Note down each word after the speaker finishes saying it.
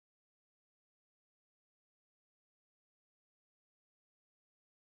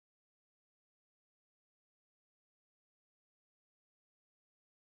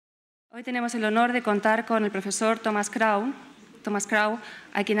Hoy tenemos el honor de contar con el profesor Thomas Crow,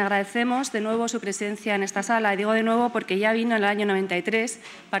 a quien agradecemos de nuevo su presencia en esta sala. Y digo de nuevo porque ya vino en el año 93,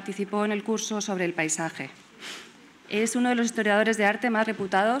 participó en el curso sobre el paisaje. Es uno de los historiadores de arte más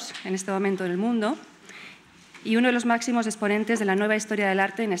reputados en este momento en el mundo y uno de los máximos exponentes de la nueva historia del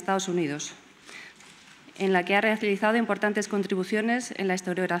arte en Estados Unidos, en la que ha realizado importantes contribuciones en la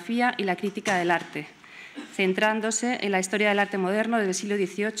historiografía y la crítica del arte, centrándose en la historia del arte moderno desde el siglo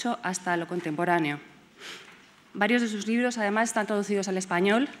XVIII hasta lo contemporáneo. Varios de sus libros, además, están traducidos al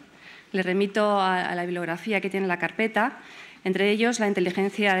español. Les remito a la bibliografía que tiene en la carpeta, entre ellos La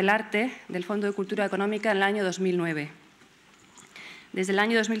inteligencia del arte, del Fondo de Cultura Económica, en el año 2009. Desde el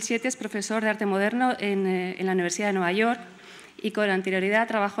año 2007 es profesor de arte moderno en la Universidad de Nueva York y con anterioridad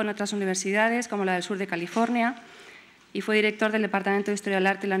trabajó en otras universidades, como la del sur de California, y fue director del Departamento de Historia del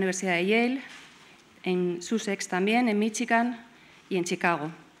Arte de la Universidad de Yale, en Sussex también, en Michigan y en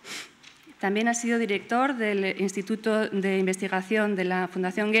Chicago. También ha sido director del Instituto de Investigación de la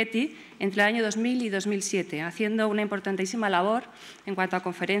Fundación Getty entre el año 2000 y 2007, haciendo una importantísima labor en cuanto a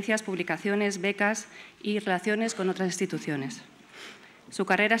conferencias, publicaciones, becas y relaciones con otras instituciones. Su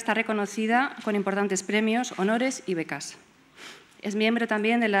carrera está reconocida con importantes premios, honores y becas. Es miembro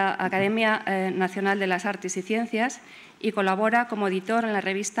también de la Academia Nacional de las Artes y Ciencias y colabora como editor en la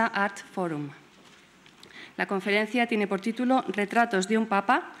revista Art Forum. La conferencia tiene por título Retratos de un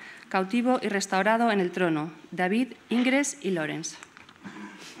Papa, cautivo y restaurado en el trono, David, Ingres y Lawrence.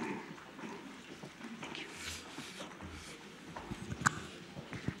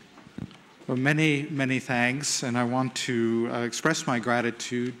 Well, many thanks, and I want to express my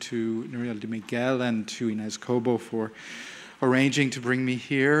gratitude to Nuriel de Miguel and to Inés Cobo for arranging to bring me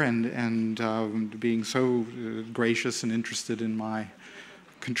here and being so gracious and interested in my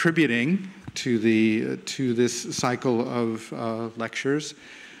contributing to this cycle of lectures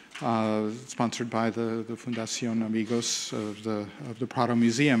sponsored by the Fundación Amigos of the Prado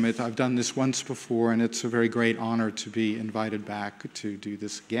Museum. I've done this once before, and it's a very great honor to be invited back to do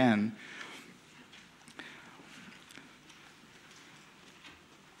this again.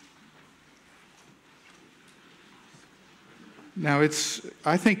 Now,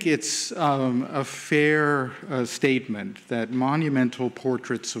 I think it's a fair statement that monumental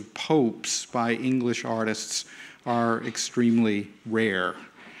portraits of popes by English artists are extremely rare,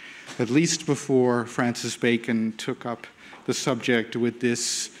 at least before Francis Bacon took up the subject with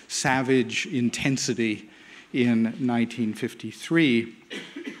this savage intensity in 1953.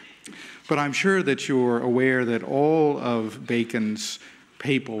 But I'm sure that you're aware that all of Bacon's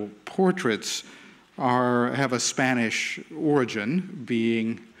papal portraits have a Spanish origin,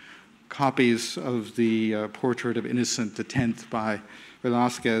 being copies of the portrait of Innocent X by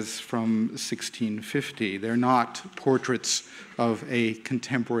Velázquez from 1650. They're not portraits of a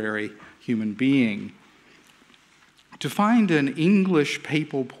contemporary human being. To find an English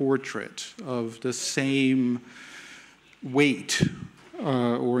papal portrait of the same weight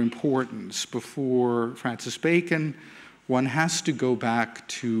or importance before Francis Bacon, one has to go back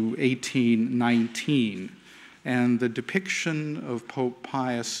to 1819 and the depiction of Pope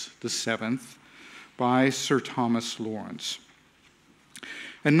Pius VII by Sir Thomas Lawrence.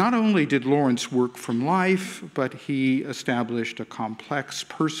 And not only did Lawrence work from life, but he established a complex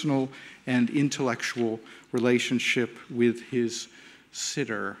personal and intellectual relationship with his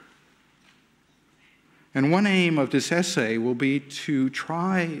sitter. And one aim of this essay will be to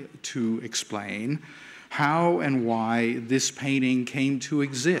try to explain how and why this painting came to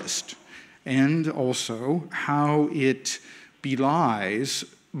exist, and also how it belies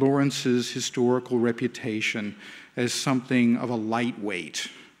Lawrence's historical reputation as something of a lightweight,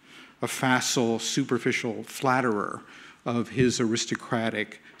 a facile, superficial flatterer of his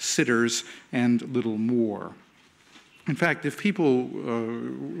aristocratic sitters, and little more. In fact, if people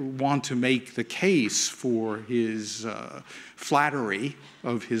want to make the case for his flattery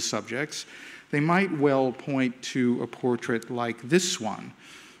of his subjects, they might well point to a portrait like this one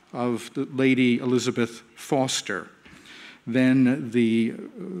of the Lady Elizabeth Foster, then the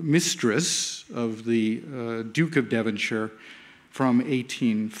mistress of the Duke of Devonshire from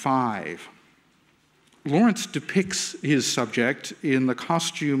 1805. Lawrence depicts his subject in the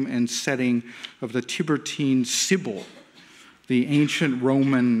costume and setting of the Tiburtine Sibyl, the ancient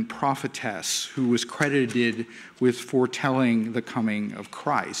Roman prophetess who was credited with foretelling the coming of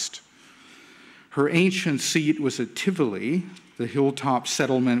Christ. Her ancient seat was at Tivoli, the hilltop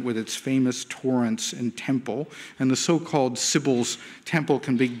settlement with its famous torrents and temple, and the so-called Sibyl's temple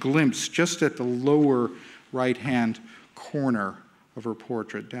can be glimpsed just at the lower right-hand corner of her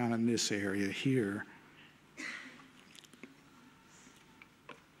portrait, down in this area here.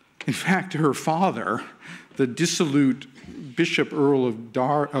 In fact, her father, the dissolute Bishop Earl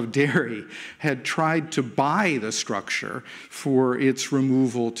of Derry, had tried to buy the structure for its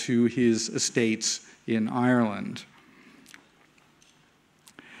removal to his estates in Ireland.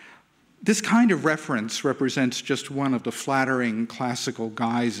 This kind of reference represents just one of the flattering classical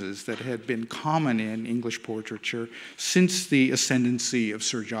guises that had been common in English portraiture since the ascendancy of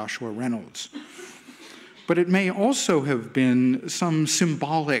Sir Joshua Reynolds. But it may also have been some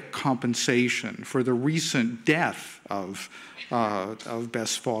symbolic compensation for the recent death of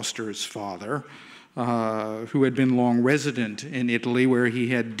Bess Foster's father, who had been long resident in Italy, where he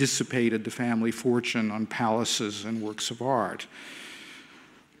had dissipated the family fortune on palaces and works of art.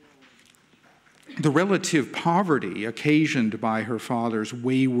 The relative poverty occasioned by her father's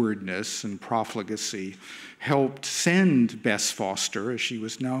waywardness and profligacy helped send Bess Foster, as she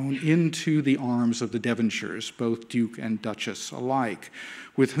was known, into the arms of the Devonshires, both Duke and Duchess alike,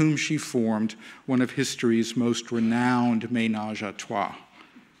 with whom she formed one of history's most renowned ménage à trois.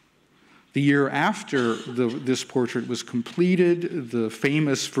 The year after this portrait was completed, the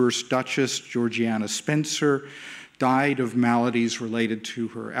famous first Duchess, Georgiana Spencer, died of maladies related to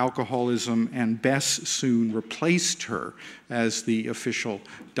her alcoholism, and Bess soon replaced her as the official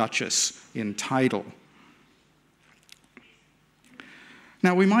Duchess in title.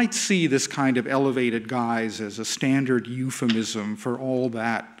 Now, we might see this kind of elevated guise as a standard euphemism for all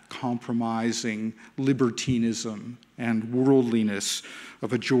that compromising libertinism and worldliness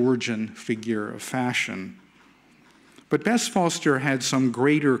of a Georgian figure of fashion. But Bess Foster had some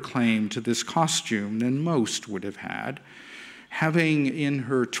greater claim to this costume than most would have had, having in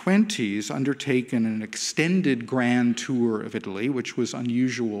her 20s undertaken an extended grand tour of Italy, which was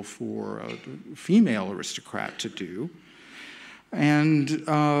unusual for a female aristocrat to do. And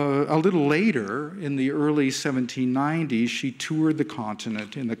a little later, in the early 1790s, she toured the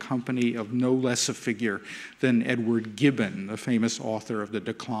continent in the company of no less a figure than Edward Gibbon, the famous author of The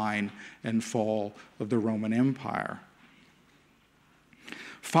Decline and Fall of the Roman Empire.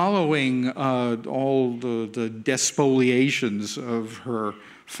 Following all the despoliations of her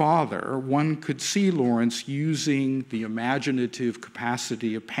father, one could see Lawrence using the imaginative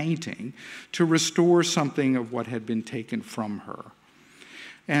capacity of painting to restore something of what had been taken from her.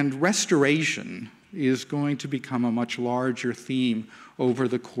 And restoration is going to become a much larger theme over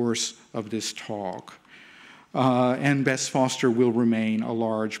the course of this talk. And Bess Foster will remain a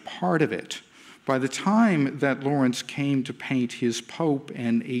large part of it. By the time that Lawrence came to paint his Pope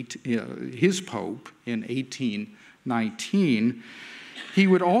in 1819, he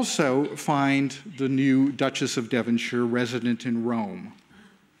would also find the new Duchess of Devonshire resident in Rome,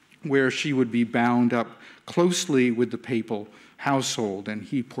 where she would be bound up closely with the papal household, and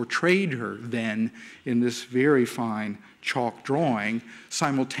he portrayed her then in this very fine chalk drawing,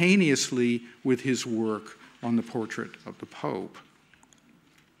 simultaneously with his work on the portrait of the Pope.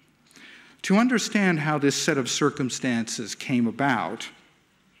 To understand how this set of circumstances came about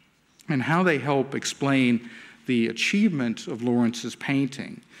and how they help explain the achievement of Lawrence's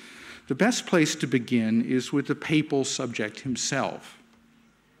painting, the best place to begin is with the papal subject himself,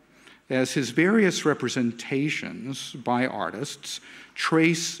 as his various representations by artists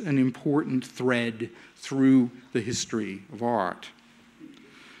trace an important thread through the history of art.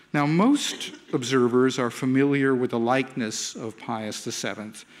 Now, most observers are familiar with the likeness of Pius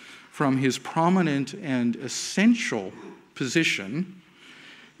VII from his prominent and essential position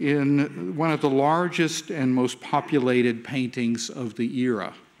in one of the largest and most populated paintings of the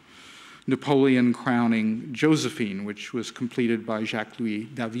era, Napoleon crowning Josephine, which was completed by Jacques-Louis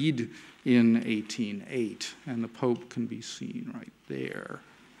David in 1808. And the Pope can be seen right there.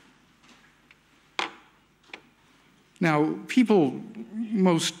 Now, people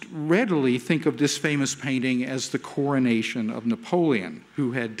most readily think of this famous painting as the coronation of Napoleon,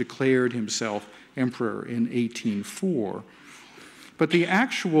 who had declared himself emperor in 1804. But the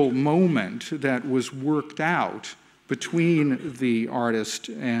actual moment that was worked out between the artist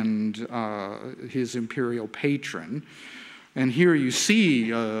and his imperial patron, and here you see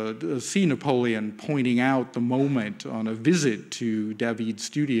Napoleon pointing out the moment on a visit to David's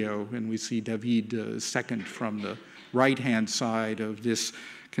studio, and we see David second from the right-hand side of this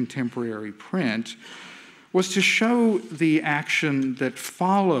contemporary print, was to show the action that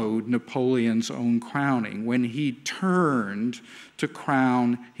followed Napoleon's own crowning when he turned to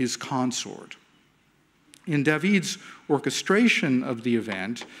crown his consort. In David's orchestration of the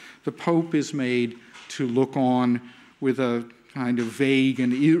event, the Pope is made to look on with a kind of vague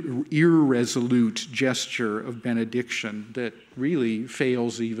and irresolute gesture of benediction that really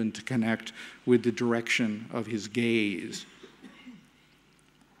fails even to connect with the direction of his gaze.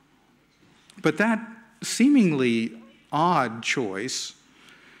 But that seemingly odd choice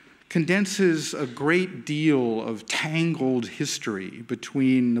condenses a great deal of tangled history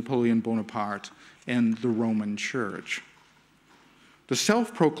between Napoleon Bonaparte and the Roman Church. The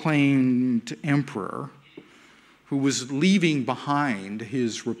self-proclaimed emperor, who was leaving behind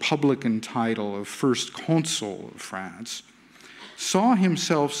his republican title of First Consul of France, saw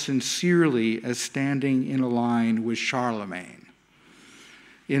himself sincerely as standing in a line with Charlemagne.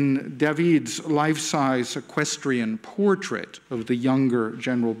 In David's life-size equestrian portrait of the younger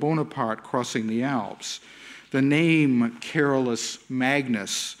General Bonaparte crossing the Alps, the name Carolus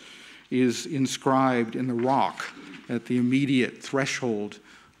Magnus is inscribed in the rock at the immediate threshold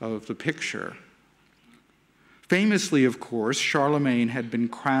of the picture. Famously, of course, Charlemagne had been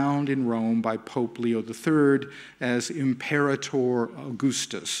crowned in Rome by Pope Leo III as Imperator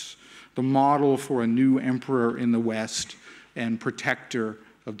Augustus, the model for a new emperor in the West and protector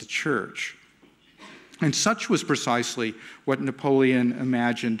of the Church. And such was precisely what Napoleon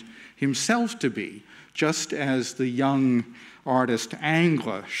imagined himself to be, just as the young artist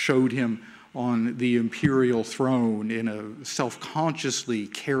Ingres showed him on the imperial throne in a self-consciously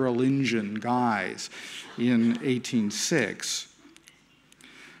Carolingian guise in 1806.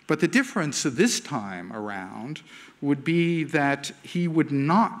 But the difference this time around would be that he would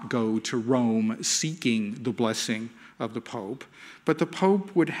not go to Rome seeking the blessing of the Pope, but the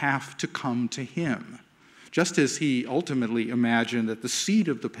Pope would have to come to him, just as he ultimately imagined that the seat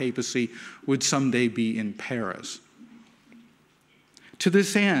of the papacy would someday be in Paris. To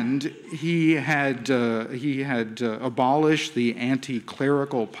this end, he had abolished the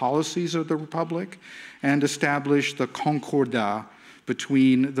anti-clerical policies of the Republic and established the Concordat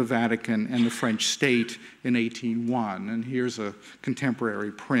between the Vatican and the French state in 1801. And here's a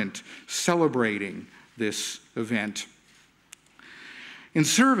contemporary print celebrating this event. In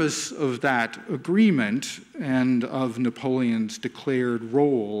service of that agreement and of Napoleon's declared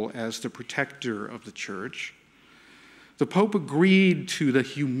role as the protector of the Church, the Pope agreed to the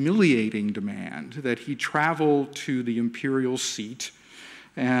humiliating demand that he travel to the imperial seat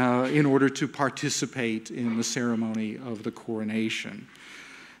in order to participate in the ceremony of the coronation.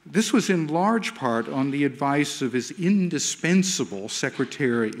 This was in large part on the advice of his indispensable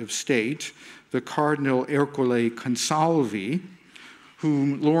Secretary of State, the Cardinal Ercole Consalvi,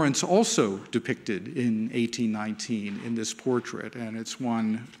 whom Lawrence also depicted in 1819 in this portrait, and it's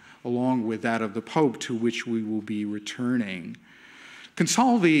one along with that of the Pope to which we will be returning.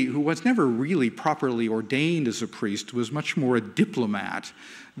 Consalvi, who was never really properly ordained as a priest, was much more a diplomat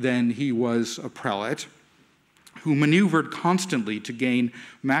than he was a prelate, who maneuvered constantly to gain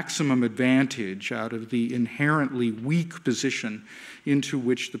maximum advantage out of the inherently weak position into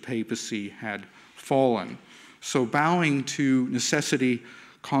which the papacy had fallen. So bowing to necessity,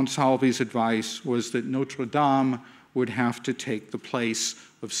 Consalvi's advice was that Notre Dame would have to take the place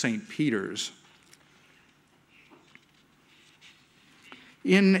of St. Peter's.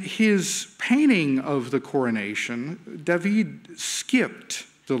 In his painting of the coronation, David skipped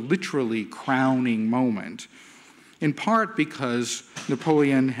the literally crowning moment, in part because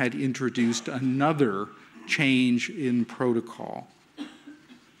Napoleon had introduced another change in protocol.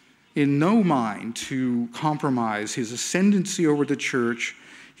 In no mind to compromise his ascendancy over the Church,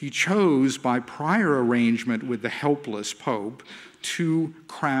 he chose, by prior arrangement with the helpless Pope, to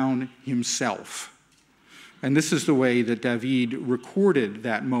crown himself. And this is the way that David recorded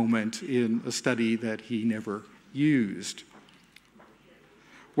that moment in a study that he never used.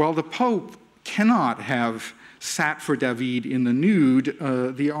 While the Pope cannot have sat for David in the nude,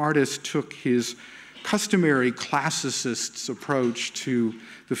 the artist took his customary classicist's approach to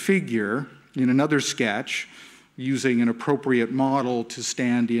the figure in another sketch, using an appropriate model to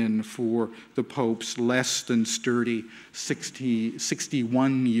stand in for the Pope's less than sturdy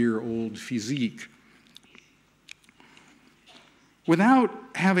 61-year-old physique. Without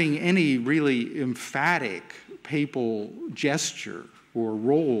having any really emphatic papal gesture or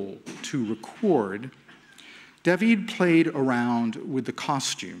role to record, David played around with the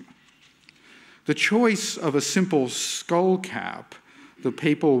costume. The choice of a simple skull cap, the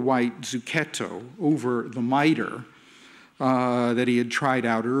papal white zucchetto over the mitre that he had tried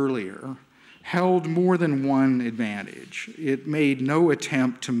out earlier, held more than one advantage. It made no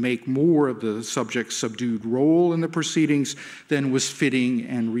attempt to make more of the subject's subdued role in the proceedings than was fitting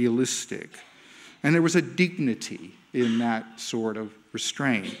and realistic. And there was a dignity in that sort of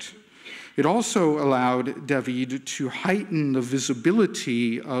restraint. It also allowed David to heighten the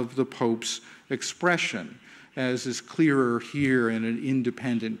visibility of the Pope's expression, as is clearer here in an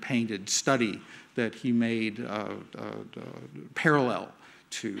independent painted study that he made parallel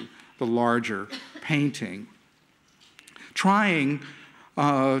to the larger painting, trying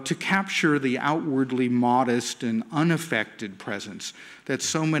to capture the outwardly modest and unaffected presence that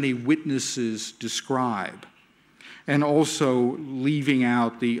so many witnesses describe, and also leaving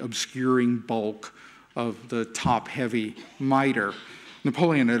out the obscuring bulk of the top-heavy mitre.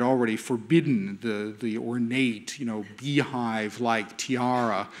 Napoleon had already forbidden the ornate, beehive-like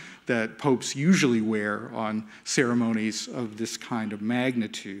tiara that popes usually wear on ceremonies of this kind of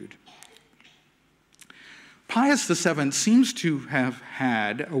magnitude. Pius VII seems to have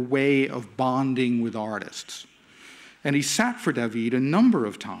had a way of bonding with artists, and he sat for David a number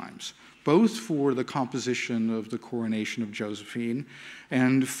of times, both for the composition of the Coronation of Josephine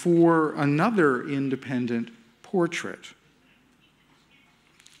and for another independent portrait.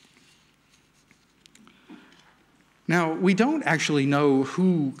 Now, we don't actually know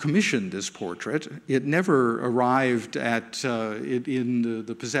who commissioned this portrait. It never arrived in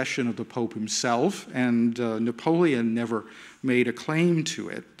the possession of the Pope himself, and Napoleon never made a claim to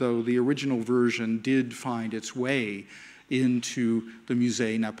it, though the original version did find its way into the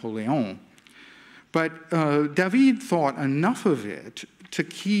Musée Napoléon. But David thought enough of it to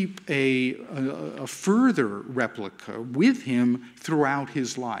keep a further replica with him throughout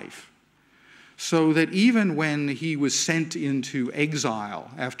his life, so that even when he was sent into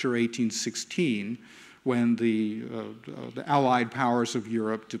exile after 1816, when the Allied powers of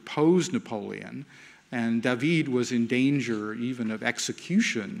Europe deposed Napoleon, and David was in danger even of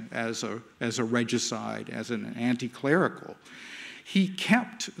execution as a regicide, as an anti-clerical, he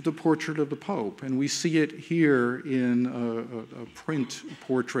kept the portrait of the Pope, and we see it here in a print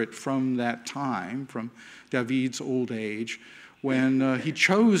portrait from that time, from David's old age, when he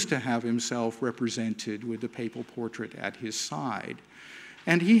chose to have himself represented with the papal portrait at his side.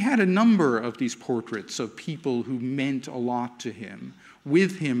 And he had a number of these portraits of people who meant a lot to him,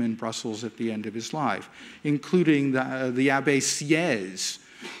 with him in Brussels at the end of his life, including the Abbé Sieyès,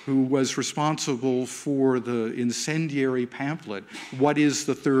 who was responsible for the incendiary pamphlet, What is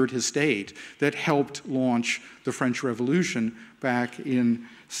the Third Estate, that helped launch the French Revolution back in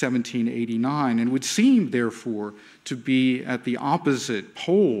 1789, and would seem, therefore, to be at the opposite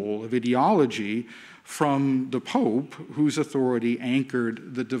pole of ideology from the Pope, whose authority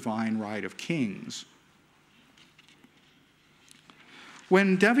anchored the divine right of kings.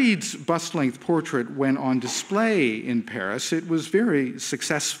 When David's bust-length portrait went on display in Paris, it was very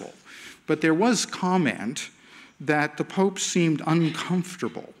successful, but there was comment that the Pope seemed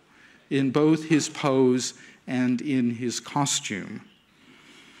uncomfortable in both his pose and in his costume.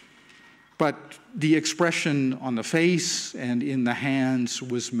 But the expression on the face and in the hands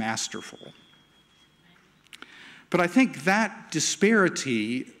was masterful. But I think that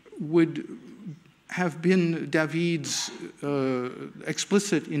disparity would have been David's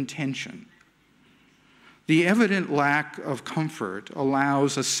explicit intention. The evident lack of comfort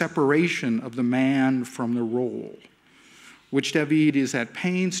allows a separation of the man from the role, which David is at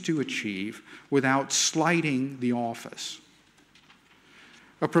pains to achieve without slighting the office.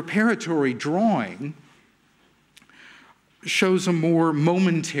 A preparatory drawing shows a more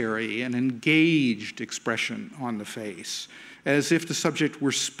momentary and engaged expression on the face, as if the subject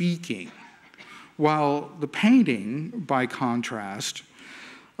were speaking, while the painting, by contrast,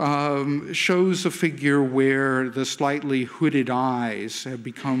 shows a figure where the slightly hooded eyes have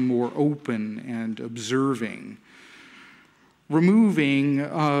become more open and observing, removing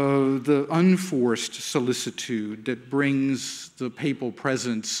the unforced solicitude that brings the papal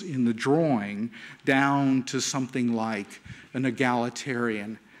presence in the drawing down to something like an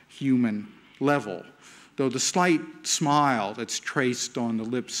egalitarian human level. Though the slight smile that's traced on the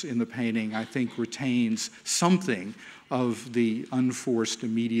lips in the painting, I think, retains something of the unforced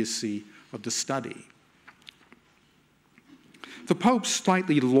immediacy of the study. The Pope's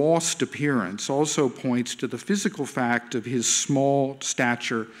slightly lost appearance also points to the physical fact of his small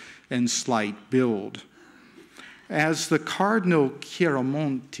stature and slight build. As the Cardinal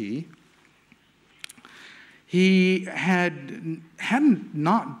Chiaramonti, he hadn't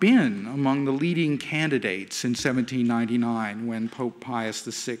not been among the leading candidates in 1799 when Pope Pius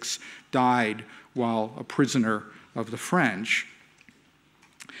VI died while a prisoner of the French.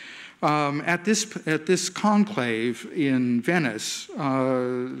 At this conclave in Venice,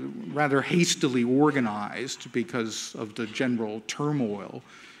 rather hastily organized because of the general turmoil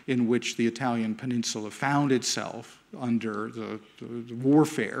in which the Italian peninsula found itself under the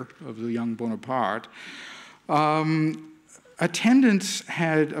warfare of the young Bonaparte, attendants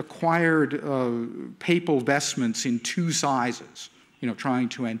had acquired papal vestments in two sizes, trying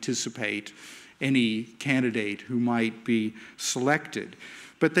to anticipate any candidate who might be selected.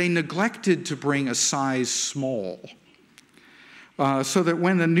 but they neglected to bring a size small. So that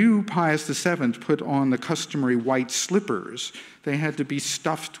when the new Pius VII put on the customary white slippers, they had to be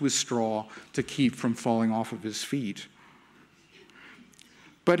stuffed with straw to keep from falling off of his feet.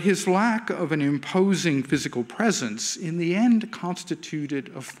 But his lack of an imposing physical presence in the end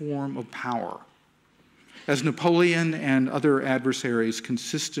constituted a form of power, as Napoleon and other adversaries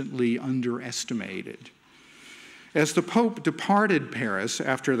consistently underestimated. As the Pope departed Paris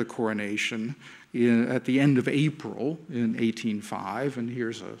after the coronation at the end of April in 1805, and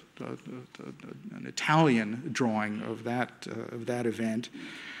here's an Italian drawing of that event,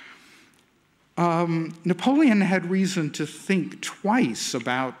 Napoleon had reason to think twice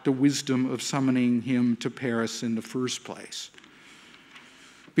about the wisdom of summoning him to Paris in the first place.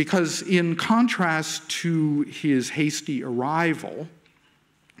 Because in contrast to his hasty arrival,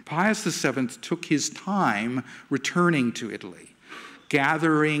 Pius VII took his time returning to Italy,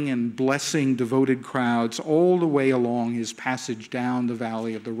 gathering and blessing devoted crowds all the way along his passage down the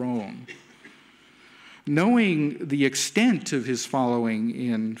valley of the Rhone. Knowing the extent of his following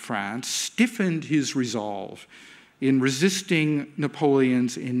in France stiffened his resolve in resisting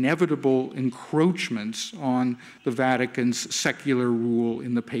Napoleon's inevitable encroachments on the Vatican's secular rule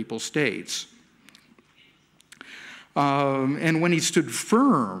in the Papal States. And when he stood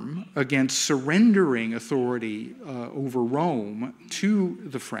firm against surrendering authority over Rome to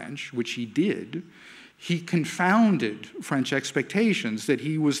the French, which he did, he confounded French expectations that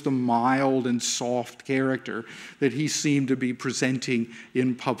he was the mild and soft character that he seemed to be presenting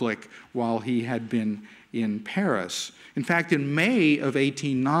in public while he had been in Paris. In fact, in May of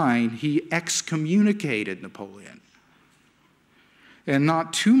 1809, he excommunicated Napoleon. And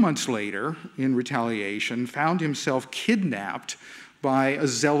not 2 months later, in retaliation, found himself kidnapped by a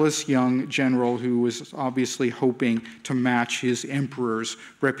zealous young general who was obviously hoping to match his emperor's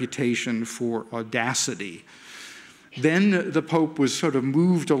reputation for audacity. Then the Pope was sort of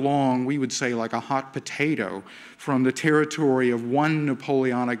moved along, we would say like a hot potato, from the territory of one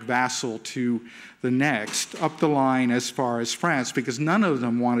Napoleonic vassal to the next, up the line as far as France, because none of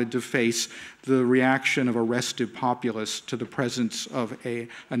them wanted to face the reaction of a restive populace to the presence of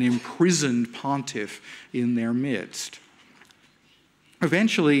an imprisoned pontiff in their midst.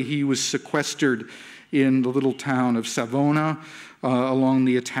 Eventually, he was sequestered in the little town of Savona along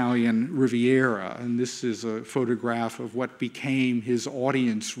the Italian Riviera. And this is a photograph of what became his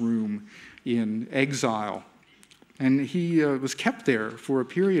audience room in exile. And he was kept there for a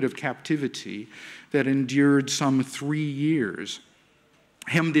period of captivity that endured some 3 years.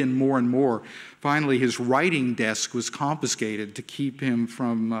 Hemmed in more and more, finally his writing desk was confiscated to keep him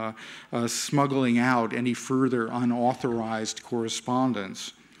from smuggling out any further unauthorized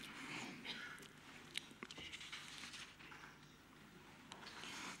correspondence.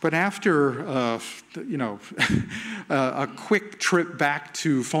 But after, a quick trip back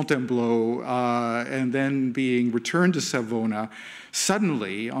to Fontainebleau and then being returned to Savona,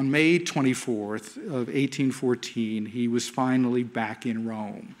 suddenly, on May 24th of 1814, he was finally back in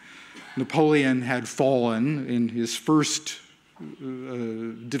Rome. Napoleon had fallen in his first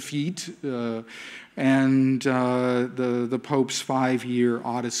defeat, and the Pope's 5-year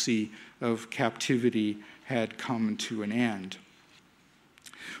odyssey of captivity had come to an end.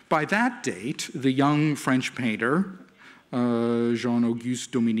 By that date, the young French painter, Jean-Auguste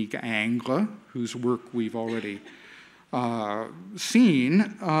Dominique Ingres, whose work we've already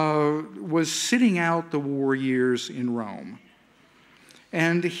seen, was sitting out the war years in Rome.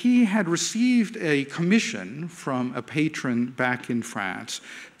 And he had received a commission from a patron back in France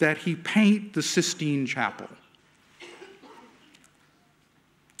that he paint the Sistine Chapel.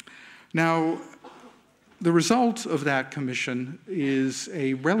 Now, the result of that commission is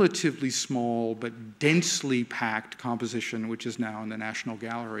a relatively small but densely packed composition, which is now in the National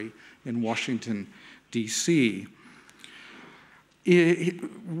Gallery in Washington, D.C.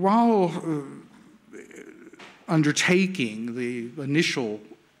 While undertaking the initial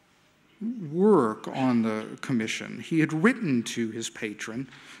work on the commission, he had written to his patron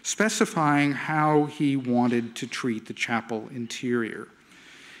specifying how he wanted to treat the chapel interior.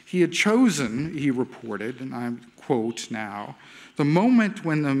 He had chosen, he reported, and I quote now, "the moment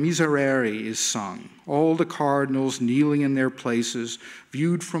when the Miserere is sung, all the cardinals kneeling in their places,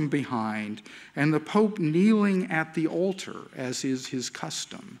 viewed from behind, and the Pope kneeling at the altar, as is his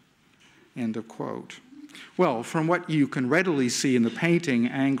custom." End of quote. Well, from what you can readily see in the painting,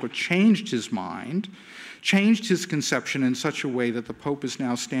 Ingres changed his mind, changed his conception in such a way that the Pope is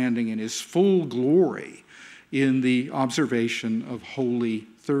now standing in his full glory in the observation of Holy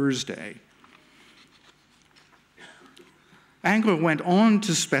Thursday. Ingres went on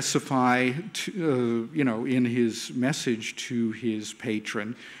to specify, in his message to his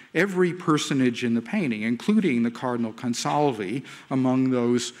patron, every personage in the painting, including the Cardinal Consalvi, among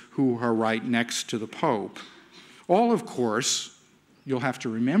those who are right next to the Pope. All, of course, you'll have to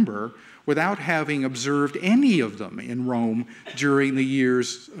remember, without having observed any of them in Rome during the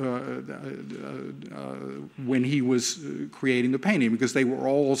years when he was creating the painting, because they were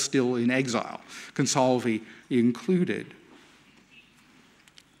all still in exile, Consalvi included.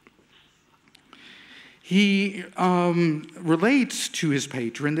 He relates to his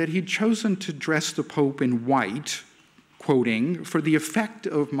patron that he'd chosen to dress the Pope in white, quoting, "for the effect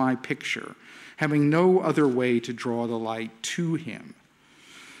of my picture, having no other way to draw the light to him."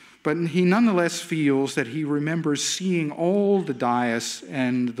 But he nonetheless feels that he remembers seeing all the dais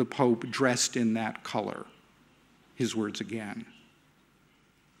and the Pope dressed in that color. His words again.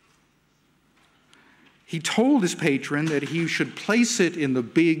 He told his patron that he should place it in the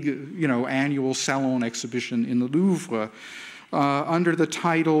big, annual Salon exhibition in the Louvre under the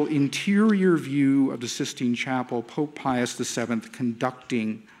title Interior View of the Sistine Chapel, Pope Pius VII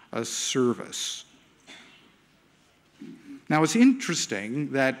Conducting a Service. Now, it's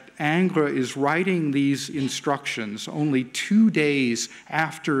interesting that Ingres is writing these instructions only 2 days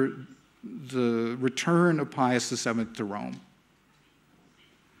after the return of Pius VII to Rome.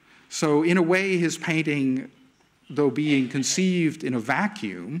 So in a way, his painting, though being conceived in a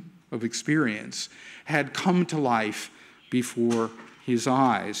vacuum of experience, had come to life before his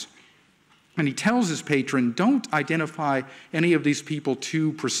eyes. And he tells his patron, don't identify any of these people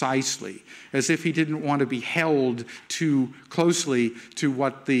too precisely, as if he didn't want to be held too closely to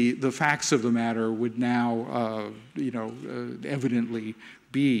what the facts of the matter would now, evidently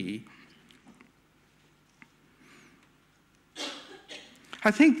be. I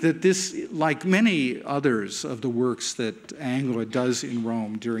think that this, like many others of the works that Ingres does in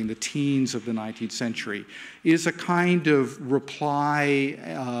Rome during the teens of the 19th century, is a kind of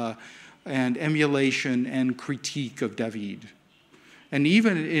reply and emulation and critique of David. And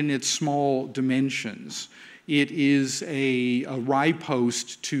even in its small dimensions, it is a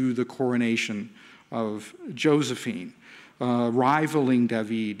riposte to the coronation of Josephine, rivaling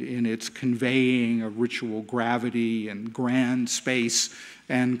David in its conveying of ritual gravity and grand space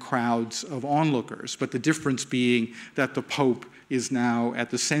and crowds of onlookers, but the difference being that the Pope is now at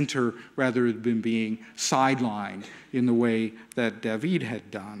the center rather than being sidelined in the way that David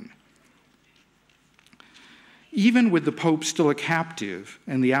had done. Even with the Pope still a captive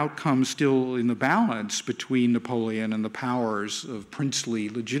and the outcome still in the balance between Napoleon and the powers of princely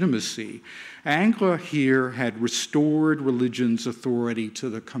legitimacy, Ingres here had restored religion's authority to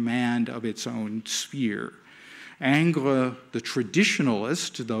the command of its own sphere. Ingres, the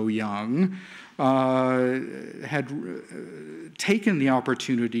traditionalist, though young, had taken the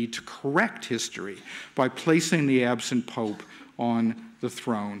opportunity to correct history by placing the absent Pope on the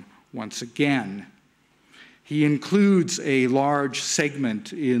throne once again. He includes a large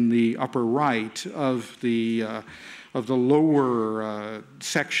segment in the upper right of the lower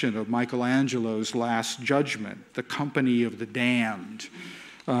section of Michelangelo's Last Judgment, the Company of the Damned,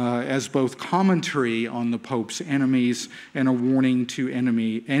 as both commentary on the Pope's enemies and a warning to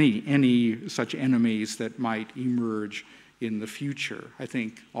any such enemies that might emerge in the future. I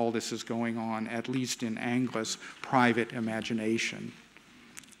think all this is going on, at least in Ingres' private imagination.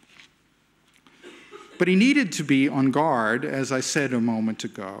 But he needed to be on guard, as I said a moment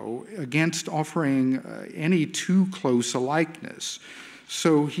ago, against offering any too close a likeness.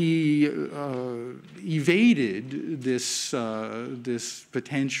 So he evaded this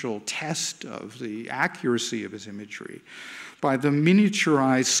potential test of the accuracy of his imagery by the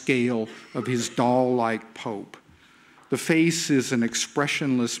miniaturized scale of his doll-like Pope. The face is an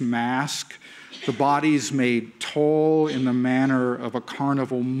expressionless mask. The body's made tall in the manner of a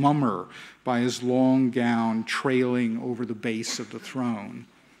carnival mummer by his long gown trailing over the base of the throne.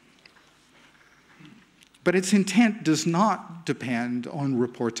 But its intent does not depend on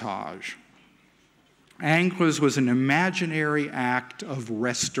reportage. Ingres was an imaginary act of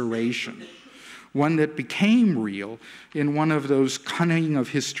restoration, one that became real in one of those cunning of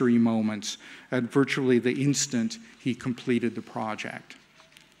history moments at virtually the instant he completed the project.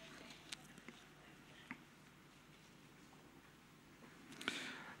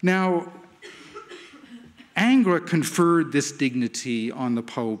 Now, Ingres conferred this dignity on the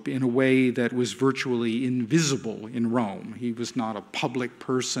Pope in a way that was virtually invisible in Rome. He was not a public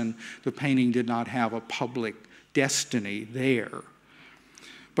person. The painting did not have a public destiny there.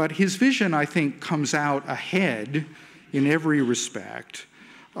 But his vision, I think, comes out ahead in every respect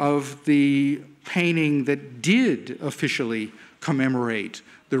of the painting that did officially commemorate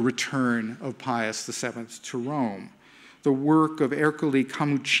the return of Pius VII to Rome, the work of Ercole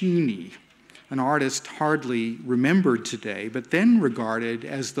Camuccini, an artist hardly remembered today, but then regarded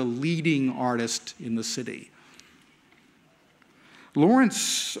as the leading artist in the city.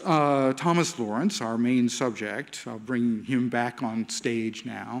 Lawrence, Thomas Lawrence, our main subject, I'll bring him back on stage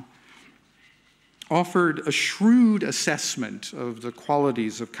now, offered a shrewd assessment of the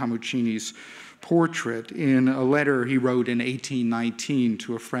qualities of Camuccini's portrait in a letter he wrote in 1819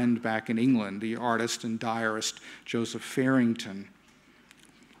 to a friend back in England, the artist and diarist Joseph Farrington.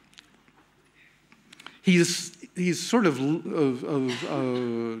 He's sort of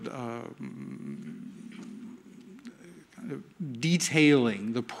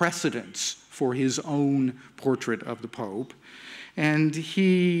detailing the precedents for his own portrait of the Pope, and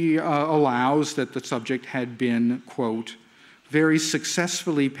he allows that the subject had been, quote, very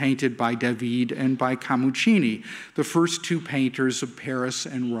successfully painted by David and by Camuccini, the first two painters of Paris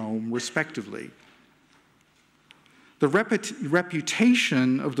and Rome, respectively. The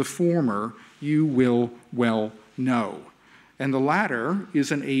reputation of the former you will well know, and the latter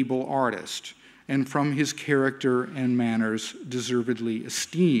is an able artist, and from his character and manners deservedly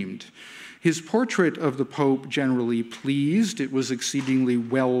esteemed. His portrait of the Pope generally pleased. It was exceedingly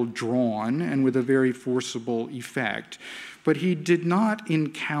well drawn and with a very forcible effect, but he did not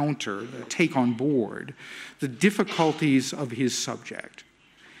take on board the difficulties of his subject.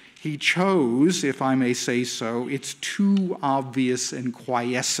 He chose, if I may say so, its too obvious and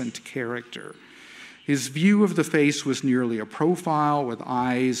quiescent character. His view of the face was nearly a profile with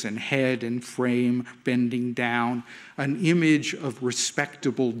eyes and head and frame bending down, an image of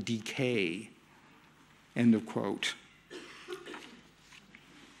respectable decay, end of quote.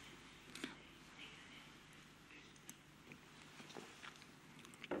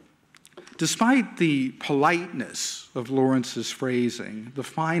 Despite the politeness of Lawrence's phrasing, the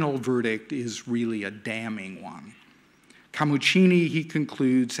final verdict is really a damning one. Camuccini, he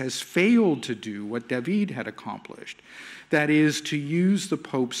concludes, has failed to do what David had accomplished, that is, to use the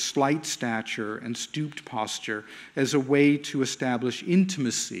Pope's slight stature and stooped posture as a way to establish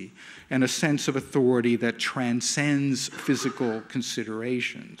intimacy and a sense of authority that transcends physical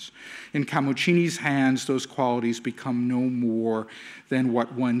considerations. In Camuccini's hands, those qualities become no more than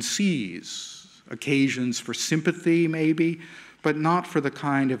what one sees, occasions for sympathy, maybe, but not for the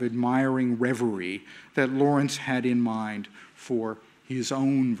kind of admiring reverie that Lawrence had in mind for his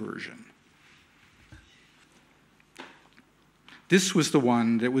own version. This was the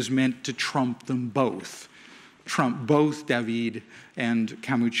one that was meant to trump them both, trump both David and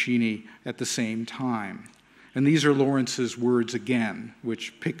Camuccini at the same time. And these are Lawrence's words again,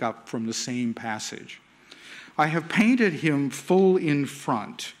 which pick up from the same passage. I have painted him full in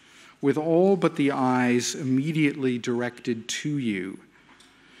front, with all but the eyes immediately directed to you,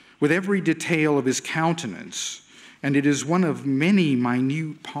 with every detail of his countenance, and it is one of many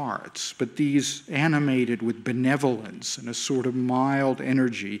minute parts, but these animated with benevolence and a sort of mild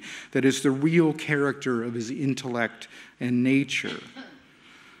energy that is the real character of his intellect and nature.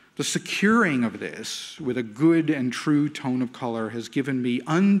 The securing of this with a good and true tone of color has given me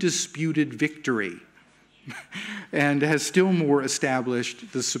undisputed victory and has still more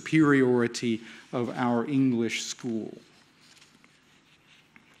established the superiority of our English school.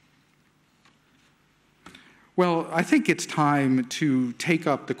 Well, I think it's time to take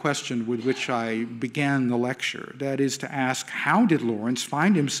up the question with which I began the lecture. That is to ask, how did Lawrence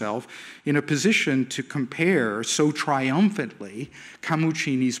find himself in a position to compare so triumphantly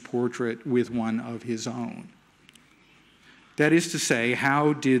Camuccini's portrait with one of his own? That is to say,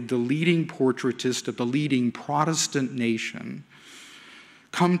 how did the leading portraitist of the leading Protestant nation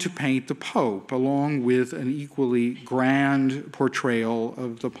come to paint the Pope, along with an equally grand portrayal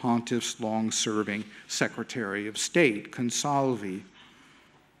of the pontiff's long-serving Secretary of State, Consalvi?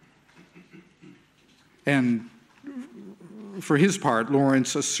 And for his part,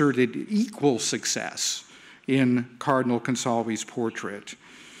 Lawrence asserted equal success in Cardinal Consalvi's portrait.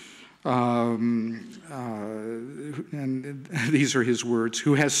 And these are his words,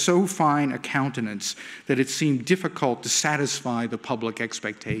 who has so fine a countenance that it seemed difficult to satisfy the public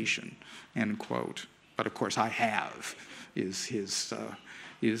expectation, end quote. But of course, I have, is his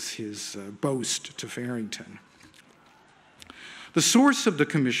boast to Farrington. The source of the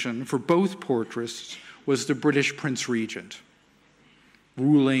commission for both portraits was the British Prince Regent,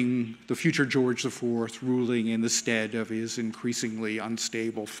 ruling, the future George IV, ruling in the stead of his increasingly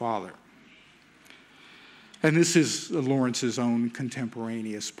unstable father. And this is Lawrence's own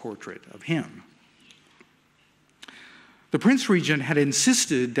contemporaneous portrait of him. The Prince Regent had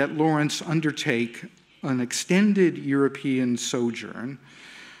insisted that Lawrence undertake an extended European sojourn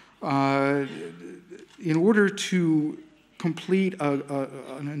in order to complete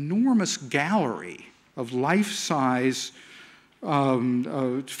an enormous gallery of life-size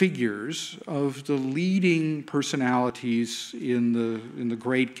figures of the leading personalities in the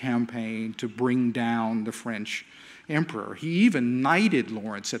great campaign to bring down the French emperor. He even knighted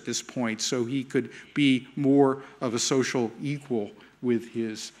Lawrence at this point so he could be more of a social equal with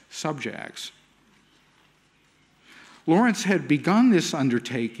his subjects. Lawrence had begun this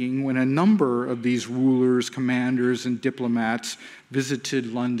undertaking when a number of these rulers, commanders, and diplomats visited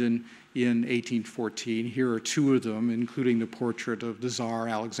London in 1814. Here are two of them, including the portrait of the Tsar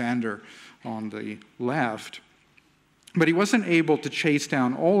Alexander on the left. But he wasn't able to chase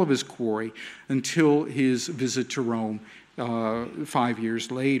down all of his quarry until his visit to Rome 5 years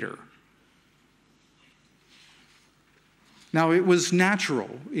later. Now, it was natural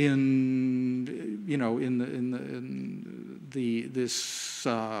in this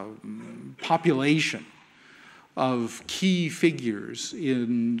population of key figures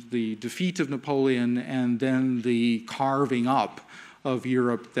in the defeat of Napoleon and then the carving up of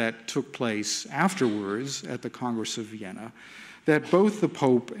Europe that took place afterwards at the Congress of Vienna, that both the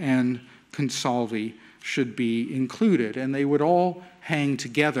Pope and Consalvi should be included. And they would all hang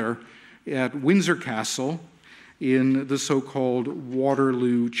together at Windsor Castle in the so-called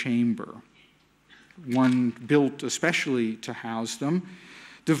Waterloo Chamber, one built especially to house them,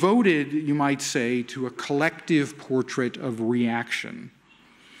 devoted, you might say, to a collective portrait of reaction.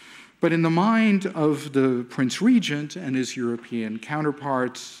 But in the mind of the Prince Regent and his European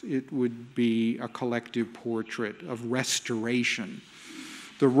counterparts, it would be a collective portrait of restoration,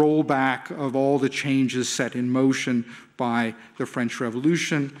 the rollback of all the changes set in motion by the French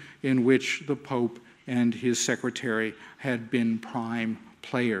Revolution, in which the Pope and his secretary had been prime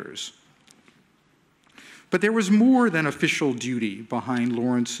players. But there was more than official duty behind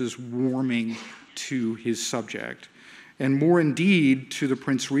Lawrence's warming to his subject, and more indeed to the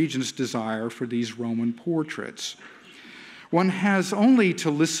Prince Regent's desire for these Roman portraits. One has only to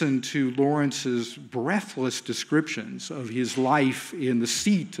listen to Lawrence's breathless descriptions of his life in the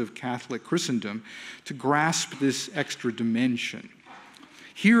seat of Catholic Christendom to grasp this extra dimension.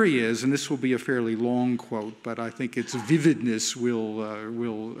 Here he is, and this will be a fairly long quote, but I think its vividness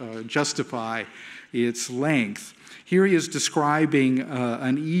will justify its length. Here he is describing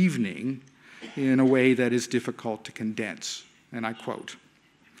an evening in a way that is difficult to condense, and I quote,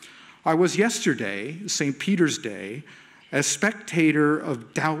 "I was yesterday, St. Peter's Day, a spectator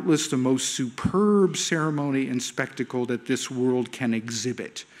of doubtless the most superb ceremony and spectacle that this world can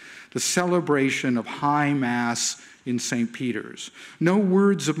exhibit, the celebration of High Mass in St. Peter's. No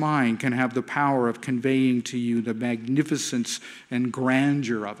words of mine can have the power of conveying to you the magnificence and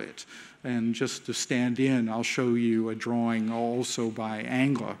grandeur of it." And just to stand in, I'll show you a drawing also by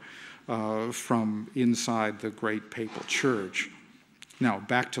Ingres from inside the great papal church. Now,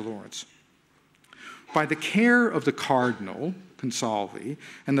 back to Lawrence. "By the care of the cardinal, Consalvi,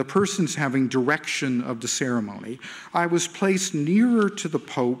 and the persons having direction of the ceremony, I was placed nearer to the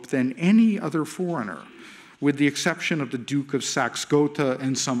Pope than any other foreigner, with the exception of the Duke of Saxe-Gotha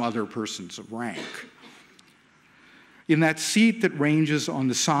and some other persons of rank. In that seat that ranges on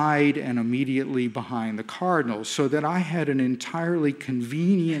the side and immediately behind the cardinal, so that I had an entirely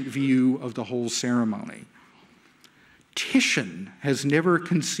convenient view of the whole ceremony. Titian has never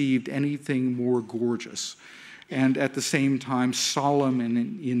conceived anything more gorgeous and at the same time solemn and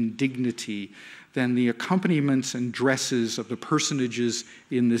in dignity than the accompaniments and dresses of the personages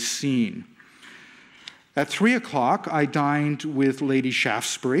in this scene. At 3 o'clock, I dined with Lady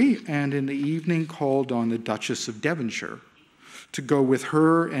Shaftesbury, and in the evening called on the Duchess of Devonshire to go with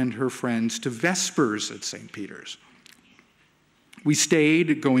her and her friends to vespers at St. Peter's. We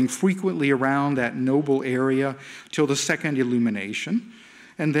stayed, going frequently around that noble area till the second illumination,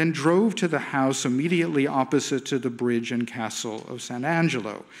 and then drove to the house immediately opposite to the bridge and castle of San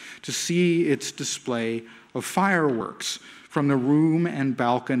Angelo to see its display of fireworks from the room and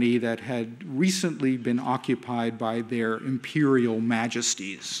balcony that had recently been occupied by their imperial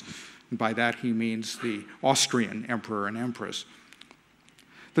majesties. And by that he means the Austrian emperor and empress.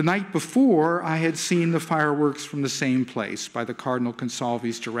 The night before, I had seen the fireworks from the same place by the Cardinal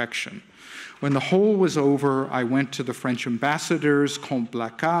Consalvi's direction. When the whole was over, I went to the French ambassador's Comte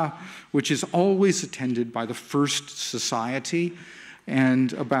Blacas, which is always attended by the First Society,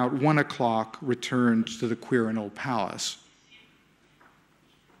 and about 1 o'clock returned to the Quirinal Palace."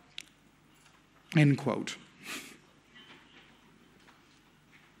 End quote.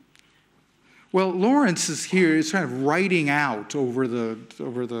 Well, Lawrence is here, is kind of writing out over the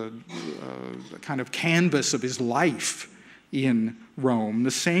kind of canvas of his life in Rome,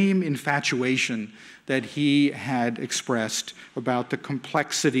 the same infatuation that he had expressed about the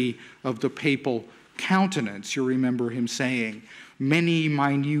complexity of the papal countenance. You remember him saying, many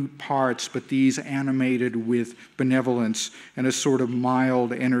minute parts, but these animated with benevolence and a sort of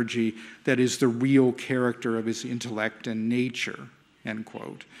mild energy that is the real character of his intellect and nature, end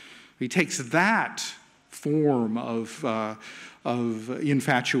quote. He takes that form of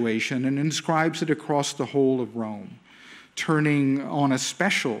infatuation and inscribes it across the whole of Rome, turning on a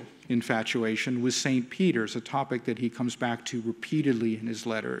special infatuation with St. Peter's, a topic that he comes back to repeatedly in his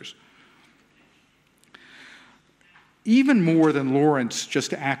letters. Even more than Lawrence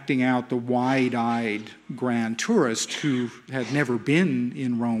just acting out the wide-eyed grand tourist who had never been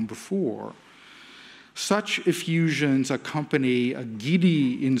in Rome before, such effusions accompany a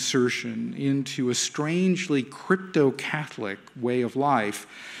giddy insertion into a strangely crypto-Catholic way of life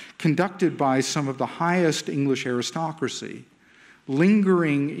conducted by some of the highest English aristocracy,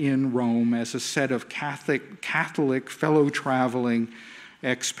 lingering in Rome as a set of Catholic fellow-traveling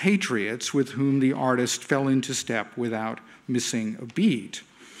expatriates with whom the artist fell into step without missing a beat.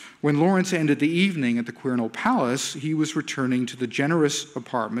 When Lawrence ended the evening at the Quirinal Palace, he was returning to the generous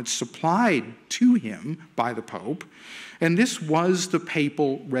apartments supplied to him by the Pope, and this was the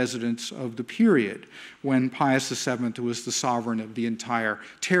papal residence of the period, when Pius VII was the sovereign of the entire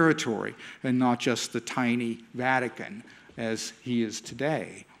territory, and not just the tiny Vatican as he is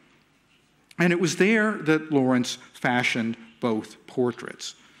today. And it was there that Lawrence fashioned both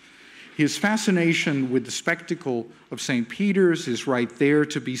portraits. His fascination with the spectacle of St. Peter's is right there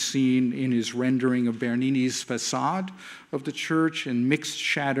to be seen in his rendering of Bernini's facade of the church in mixed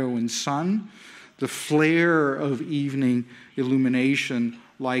shadow and sun, the flare of evening illumination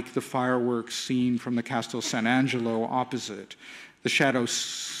like the fireworks seen from the Castel Sant'Angelo opposite, the shadows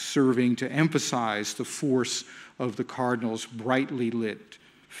serving to emphasize the force of the cardinal's brightly lit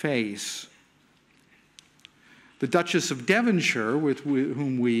face. The Duchess of Devonshire, with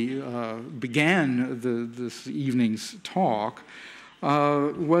whom we began this evening's talk,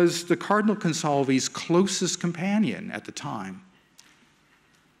 was the Cardinal Consalvi's closest companion at the time.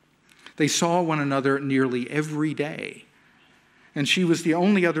 They saw one another nearly every day, and she was the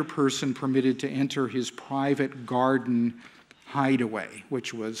only other person permitted to enter his private garden hideaway,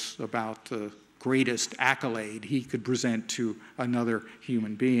 which was about the greatest accolade he could present to another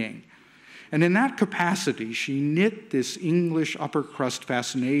human being. And in that capacity, she knit this English upper crust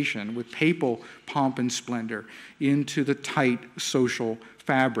fascination with papal pomp and splendor into the tight social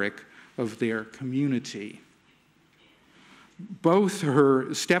fabric of their community. Both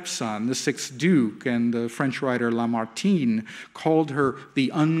her stepson, the sixth Duke, and the French writer Lamartine called her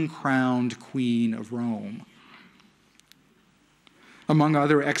the uncrowned Queen of Rome. Among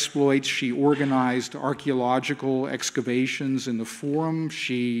other exploits, she organized archaeological excavations in the Forum.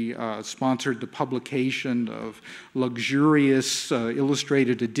 She sponsored the publication of luxurious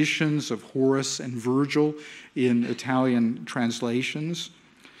illustrated editions of Horace and Virgil in Italian translations.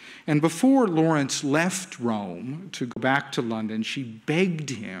 And before Lawrence left Rome to go back to London, she begged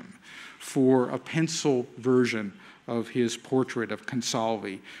him for a pencil version of his portrait of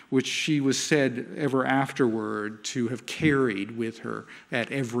Consalvi, which she was said ever afterward to have carried with her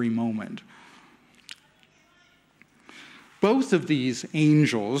at every moment. Both of these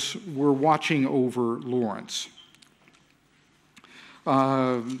angels were watching over Lawrence.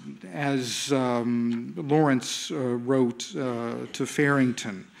 As Lawrence wrote to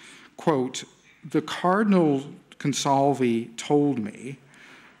Farrington, quote, "The Cardinal Consalvi told me,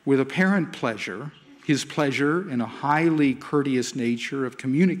 with apparent pleasure, his pleasure in a highly courteous nature of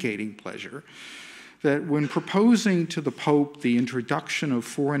communicating pleasure, that when proposing to the Pope the introduction of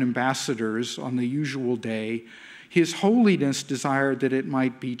foreign ambassadors on the usual day, His Holiness desired that it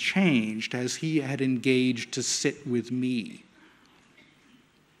might be changed, as he had engaged to sit with me.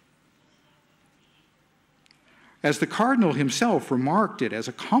 As the Cardinal himself remarked it as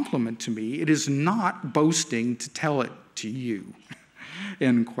a compliment to me, it is not boasting to tell it to you."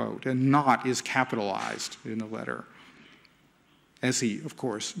 End quote. And "not" is capitalized in the letter, as he, of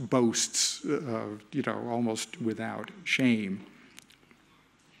course, boasts, almost without shame.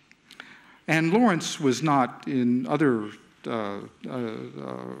 And Lawrence was not, in other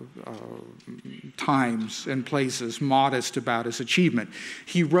times and places, modest about his achievement.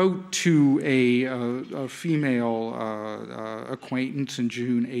 He wrote to a female acquaintance in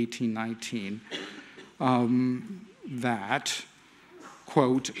June 1819 that,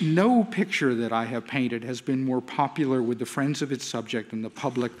 quote, "No picture that I have painted has been more popular with the friends of its subject and the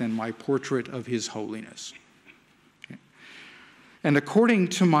public than my portrait of His Holiness. And according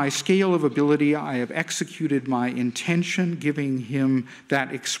to my scale of ability, I have executed my intention, giving him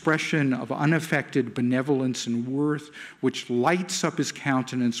that expression of unaffected benevolence and worth which lights up his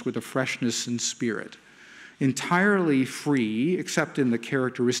countenance with a freshness and spirit, entirely free, except in the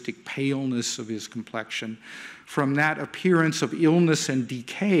characteristic paleness of his complexion, from that appearance of illness and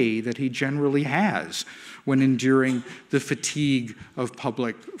decay that he generally has when enduring the fatigue of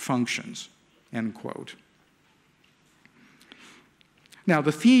public functions," end quote. Now,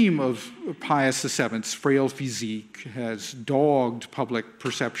 the theme of Pius VII's frail physique has dogged public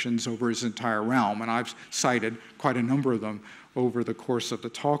perceptions over his entire realm, and I've cited quite a number of them over the course of the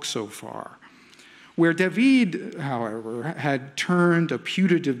talk so far. Where David, however, had turned a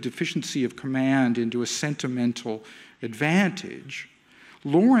putative deficiency of command into a sentimental advantage,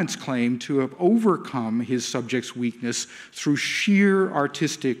 Lawrence claimed to have overcome his subject's weakness through sheer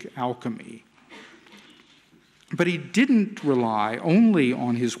artistic alchemy. But he didn't rely only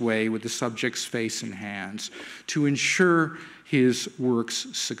on his way with the subject's face and hands to ensure his work's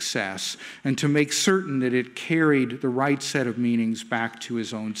success and to make certain that it carried the right set of meanings back to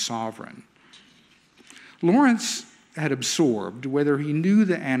his own sovereign. Lawrence had absorbed, whether he knew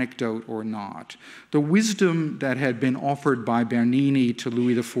the anecdote or not, the wisdom that had been offered by Bernini to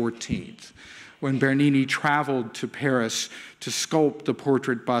Louis XIV, when Bernini traveled to Paris to sculpt the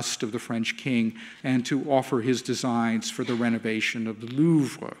portrait bust of the French king and to offer his designs for the renovation of the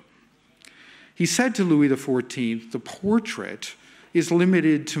Louvre. He said to Louis XIV, "The portrait is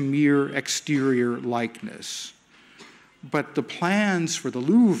limited to mere exterior likeness, but the plans for the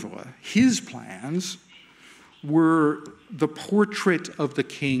Louvre, his plans, were the portrait of the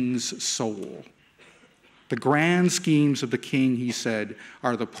king's soul. The grand schemes of the king," he said,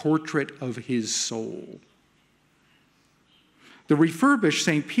 "are the portrait of his soul." The refurbished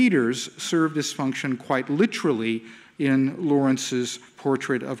St. Peter's served this function quite literally in Lawrence's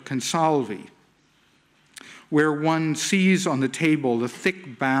portrait of Consalvi, where one sees on the table the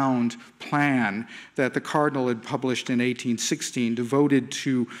thick-bound plan that the cardinal had published in 1816, devoted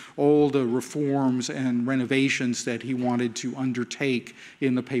to all the reforms and renovations that he wanted to undertake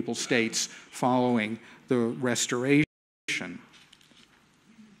in the Papal States following the Restoration.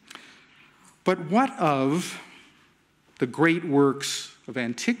 But what of the great works of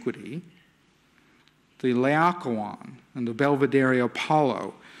antiquity, the Laocoon and the Belvedere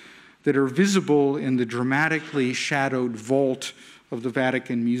Apollo, that are visible in the dramatically shadowed vault of the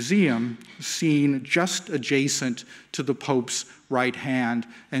Vatican Museum, seen just adjacent to the Pope's right hand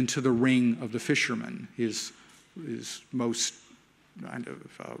and to the ring of the fisherman, his most kind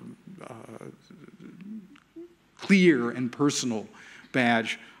of clear and personal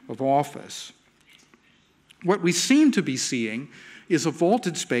badge of office. What we seem to be seeing is a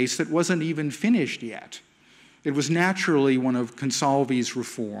vaulted space that wasn't even finished yet. It was naturally one of Consalvi's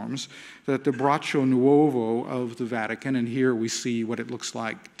reforms that the Braccio Nuovo of the Vatican, and here we see what it looks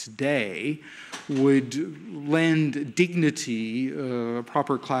like today, would lend dignity,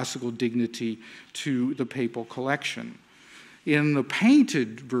 proper classical dignity, to the papal collection. In the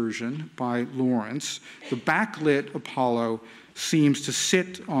painted version by Lawrence, the backlit Apollo seems to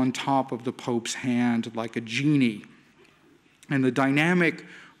sit on top of the Pope's hand like a genie, and the dynamic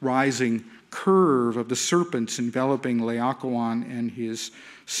rising curve of the serpents enveloping Laocoon and his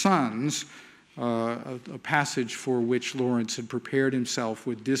sons, a passage for which Lawrence had prepared himself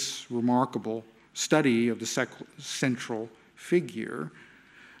with this remarkable study of the central figure.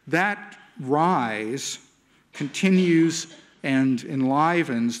 That rise continues and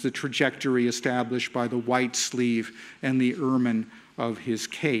enlivens the trajectory established by the white sleeve and the ermine of his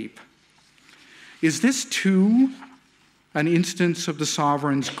cape. Is this too an instance of the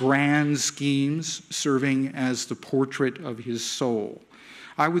sovereign's grand schemes serving as the portrait of his soul?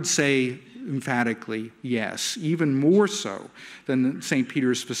 I would say emphatically yes, even more so than St.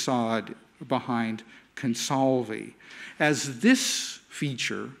 Peter's facade behind Consalvi, as this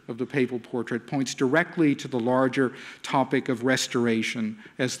feature of the papal portrait points directly to the larger topic of restoration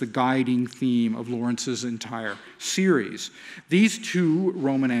as the guiding theme of Lawrence's entire series. These two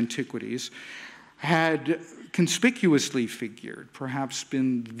Roman antiquities had conspicuously figured, perhaps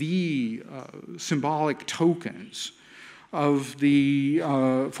been the symbolic tokens of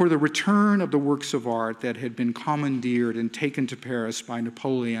for the return of the works of art that had been commandeered and taken to Paris by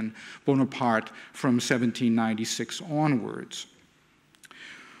Napoleon Bonaparte from 1796 onwards.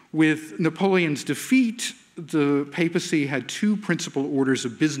 With Napoleon's defeat, the papacy had two principal orders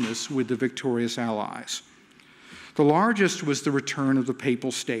of business with the victorious allies. The largest was the return of the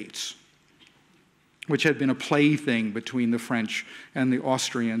Papal States, which had been a plaything between the French and the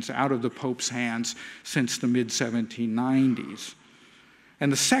Austrians out of the Pope's hands since the mid-1790s.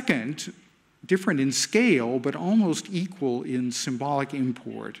 And the second, different in scale but almost equal in symbolic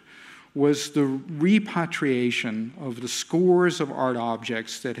import, was the repatriation of the scores of art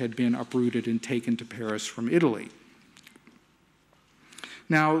objects that had been uprooted and taken to Paris from Italy.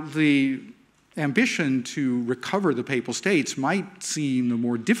 Now, the ambition to recover the Papal States might seem the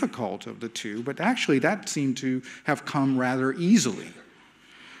more difficult of the two, but actually that seemed to have come rather easily.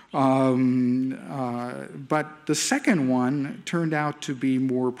 But the second one turned out to be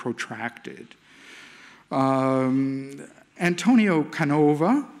more protracted. Antonio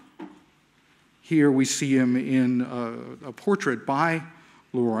Canova, here we see him in a portrait by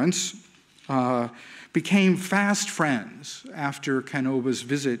Lawrence, became fast friends after Canova's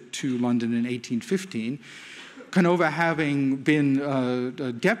visit to London in 1815. Canova having been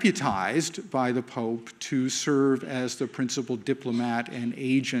deputized by the Pope to serve as the principal diplomat and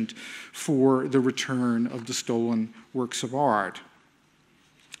agent for the return of the stolen works of art.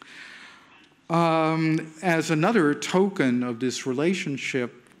 As another token of this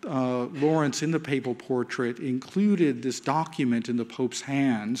relationship, Lawrence, in the papal portrait, included this document in the Pope's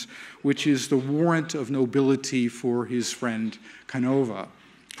hands, which is the warrant of nobility for his friend Canova.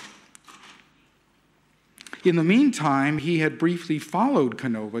 In the meantime, he had briefly followed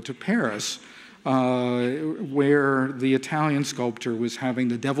Canova to Paris, where the Italian sculptor was having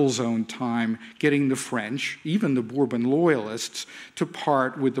the devil's own time getting the French, even the Bourbon loyalists, to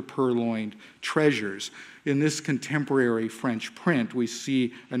part with the purloined treasures. In this contemporary French print, we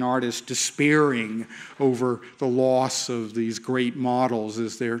see an artist despairing over the loss of these great models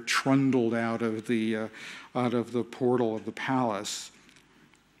as they're trundled out of the portal of the palace.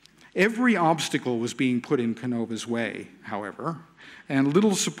 Every obstacle was being put in Canova's way, however, and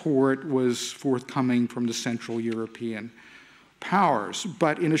little support was forthcoming from the Central European powers.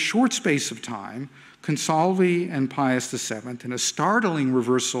 But in a short space of time, Consalvi and Pius VII, in a startling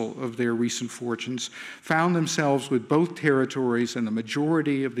reversal of their recent fortunes, found themselves with both territories and the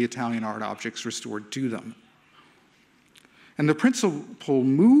majority of the Italian art objects restored to them. And the principal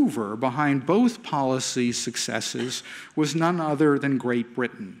mover behind both policy successes was none other than Great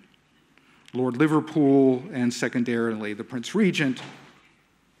Britain. Lord Liverpool, and secondarily the Prince Regent,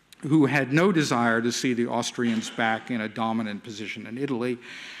 who had no desire to see the Austrians back in a dominant position in Italy,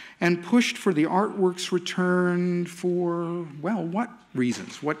 and pushed for the artwork's return for, well, what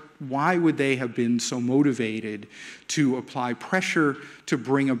reasons? Why would they have been so motivated to apply pressure to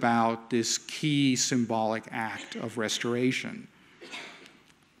bring about this key symbolic act of restoration?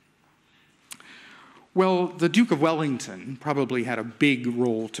 Well, the Duke of Wellington probably had a big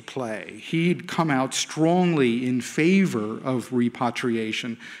role to play. He'd come out strongly in favor of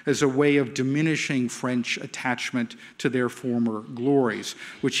repatriation as a way of diminishing French attachment to their former glories,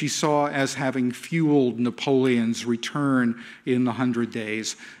 which he saw as having fueled Napoleon's return in the 100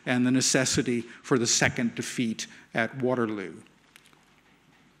 Days and the necessity for the second defeat at Waterloo.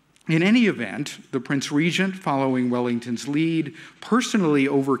 In any event, the Prince Regent, following Wellington's lead, personally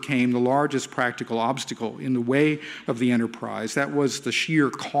overcame the largest practical obstacle in the way of the enterprise. That was the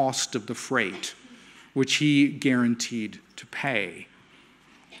sheer cost of the freight, which he guaranteed to pay.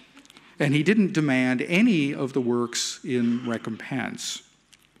 And he didn't demand any of the works in recompense.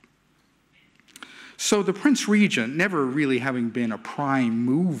 So the Prince Regent, never really having been a prime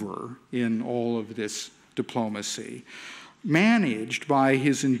mover in all of this diplomacy, managed by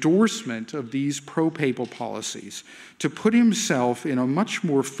his endorsement of these pro-papal policies to put himself in a much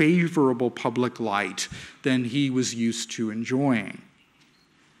more favorable public light than he was used to enjoying.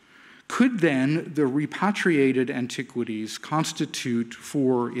 Could then the repatriated antiquities constitute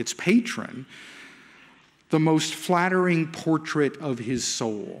for its patron the most flattering portrait of his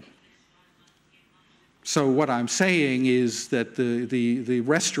soul? So what I'm saying is that the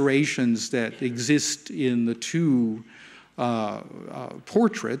restorations that exist in the two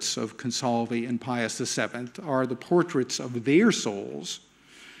portraits of Consalvi and Pius VII are the portraits of their souls,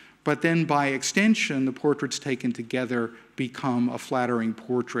 but then by extension, the portraits taken together become a flattering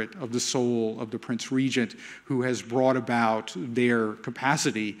portrait of the soul of the Prince Regent, who has brought about their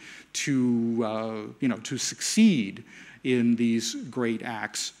capacity to, to succeed in these great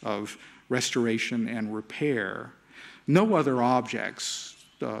acts of restoration and repair. No other objects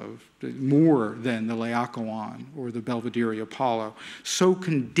more than the Laocoon or the Belvedere Apollo, so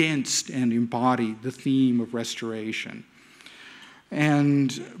condensed and embodied the theme of restoration.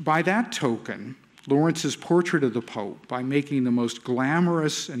 And by that token, Lawrence's portrait of the Pope by making the most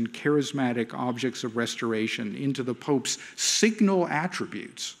glamorous and charismatic objects of restoration into the Pope's signal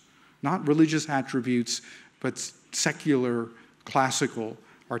attributes, not religious attributes, but secular, classical,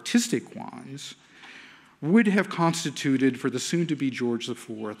 artistic ones, would have constituted for the soon-to-be George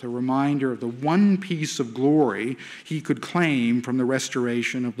IV a reminder of the one piece of glory he could claim from the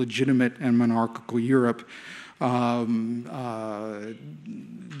restoration of legitimate and monarchical Europe that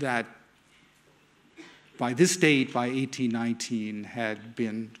by this date, by 1819, had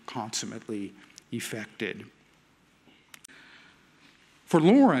been consummately effected. For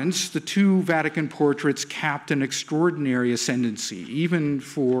Lawrence, the two Vatican portraits capped an extraordinary ascendancy, even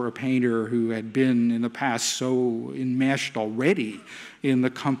for a painter who had been in the past so enmeshed already in the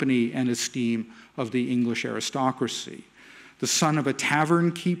company and esteem of the English aristocracy. The son of a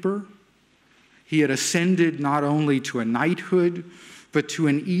tavern keeper, he had ascended not only to a knighthood, but to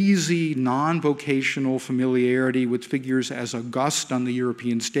an easy, non-vocational familiarity with figures as august on the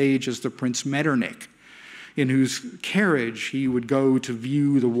European stage as the Prince Metternich, in whose carriage he would go to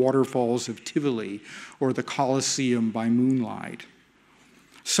view the waterfalls of Tivoli or the Colosseum by moonlight.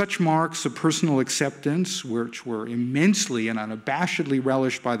 Such marks of personal acceptance, which were immensely and unabashedly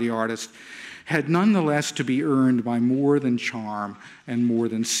relished by the artist, had nonetheless to be earned by more than charm and more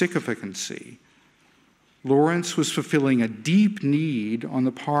than sycophancy. Lawrence was fulfilling a deep need on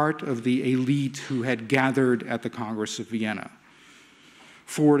the part of the elite who had gathered at the Congress of Vienna.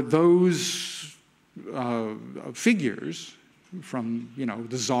 For those figures, from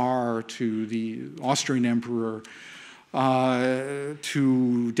the Tsar to the Austrian Emperor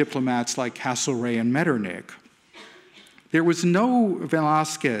to diplomats like Castlereagh and Metternich, there was no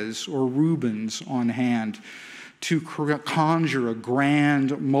Velázquez or Rubens on hand to conjure a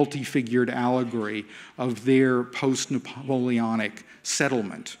grand, multi-figured allegory of their post-Napoleonic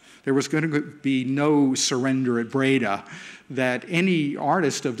settlement. There was going to be no surrender at Breda that any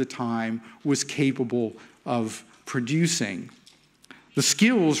artist of the time was capable of producing. The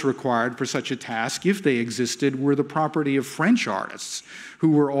skills required for such a task, if they existed, were the property of French artists, who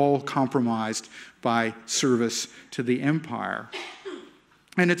were all compromised by service to the empire.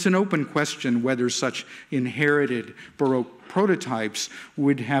 And it's an open question whether such inherited Baroque prototypes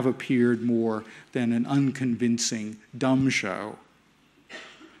would have appeared more than an unconvincing dumb show.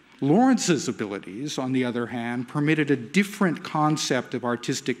 Lawrence's abilities, on the other hand, permitted a different concept of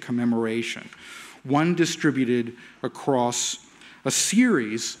artistic commemoration, one distributed across a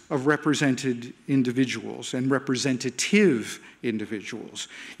series of represented individuals and representative individuals,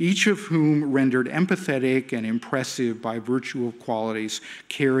 each of whom rendered empathetic and impressive by virtue of qualities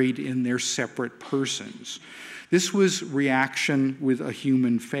carried in their separate persons. This was reaction with a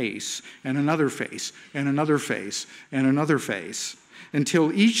human face, and another face, and another face, and another face,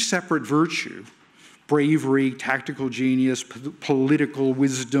 until each separate virtue, bravery, tactical genius, political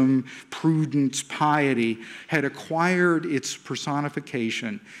wisdom, prudence, piety, had acquired its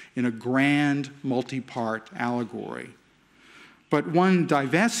personification in a grand multi-part allegory, but one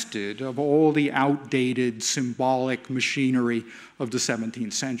divested of all the outdated symbolic machinery of the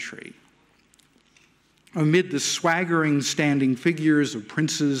 17th century. Amid the swaggering standing figures of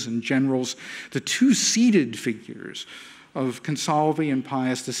princes and generals, the two seated figures of Consalvi and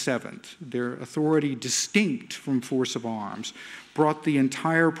Pius VII, their authority distinct from force of arms, brought the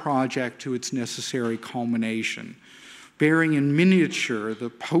entire project to its necessary culmination, bearing in miniature the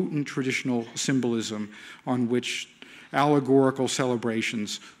potent traditional symbolism on which allegorical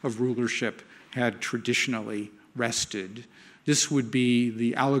celebrations of rulership had traditionally rested. This would be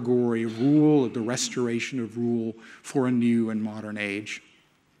the allegory of rule, of the restoration of rule for a new and modern age.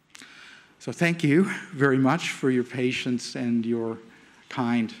 So thank you very much for your patience and your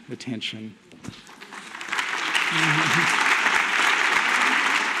kind attention.